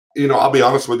I'll be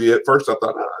honest with you. At first, I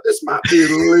thought, this might be a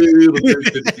little too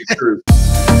good to be true.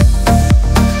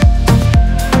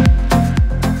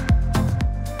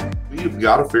 We've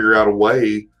got to figure out a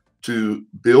way to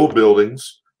build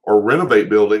buildings or renovate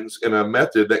buildings in a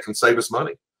method that can save us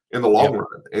money in the long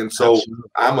run. And so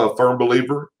I'm a firm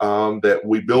believer that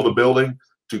we build a building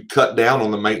to cut down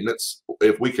on the maintenance.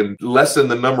 If we can lessen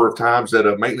the number of times that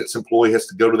a maintenance employee has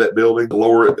to go to that building,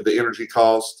 lower the energy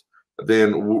cost,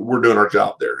 then we're doing our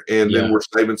job there. And then we're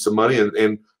saving some money,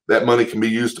 and that money can be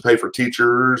used to pay for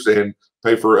teachers and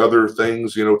pay for other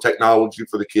things, technology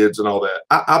for the kids and all that.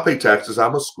 I pay taxes.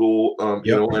 I'm a school,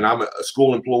 and I'm a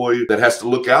school employee that has to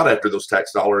look out after those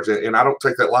tax dollars. And I don't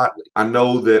take that lightly. I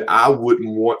know that I wouldn't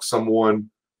want someone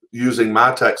using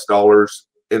my tax dollars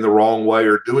in the wrong way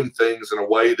or doing things in a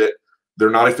way that they're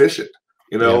not efficient,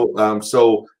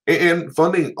 So, and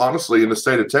funding, honestly, in the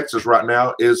state of Texas right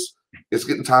now it's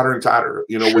getting tighter and tighter.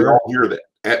 We all hear that.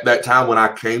 At that time when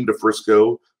I came to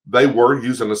Frisco, they were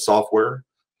using the software.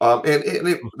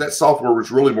 That software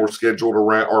was really more scheduled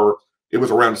around, or it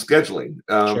was around scheduling.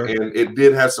 And it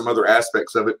did have some other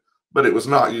aspects of it, but it was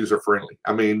not user friendly.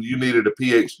 I mean, you needed a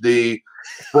PhD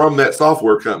from that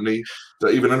software company to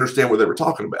even understand what they were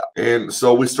talking about. And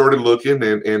so we started looking,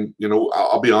 and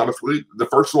I'll be honest with you, the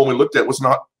first one we looked at was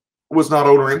not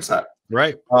Owner Insight.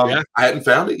 Right. I hadn't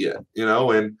found it yet,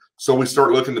 and so we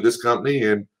start looking at this company,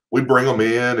 and we bring them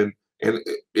in, and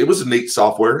it was a neat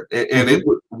software, and it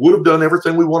would have done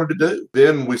everything we wanted to do.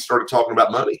 Then we started talking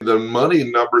about money. The money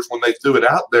numbers, when they threw it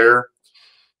out there,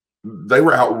 they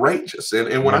were outrageous.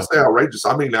 And when I say outrageous,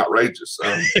 I mean outrageous.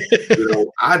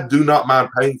 I do not mind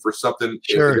paying for something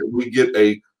if we get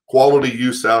a quality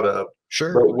use out of.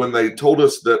 But when they told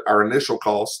us that our initial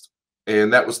cost,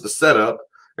 and that was the setup,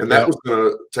 and that was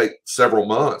going to take several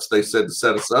months, they said, to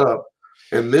set us up.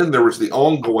 And then there was the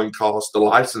ongoing cost, the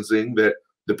licensing that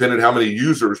depended how many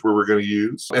users we were going to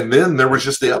use. And then there was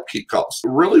just the upkeep cost.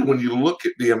 Really, when you look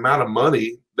at the amount of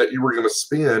money that you were going to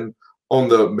spend on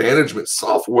the management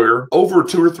software, over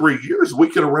 2 or 3 years, we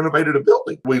could have renovated a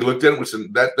building. We looked at it and we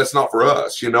said, that's not for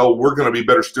us. We're going to be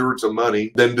better stewards of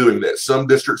money than doing that. Some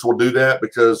districts will do that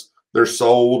because they're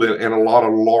sold, and a lot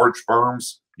of large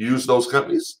firms use those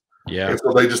companies. And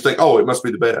so they just think, oh, it must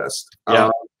be the best.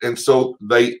 And so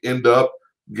they end up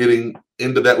getting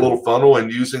into that little funnel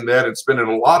and using that and spending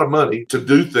a lot of money to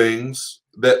do things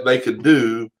that they could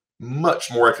do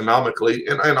much more economically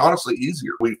and honestly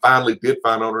easier. We finally did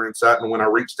find Owner Insight, and when I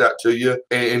reached out to you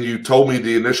and you told me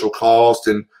the initial cost,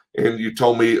 and you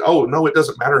told me, oh no, it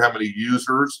doesn't matter how many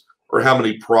users or how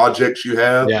many projects you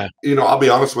have. I'll be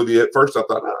honest with you. At first, I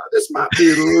thought, this might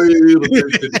be a little too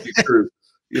good to be true.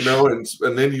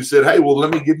 And then you said, hey, well,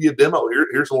 let me give you a demo.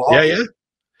 Here's a lot.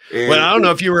 Well, I don't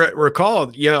know if you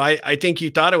recall, I think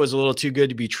you thought it was a little too good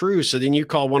to be true. So then you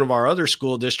called one of our other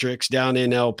school districts down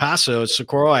in El Paso,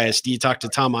 Socorro ISD, talked to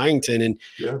Tom Iington, and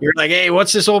you're like, hey,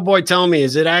 what's this old boy telling me?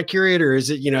 Is it accurate, or is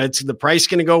it, it's the price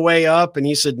going to go way up? And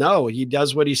he said, no, he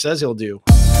does what he says he'll do.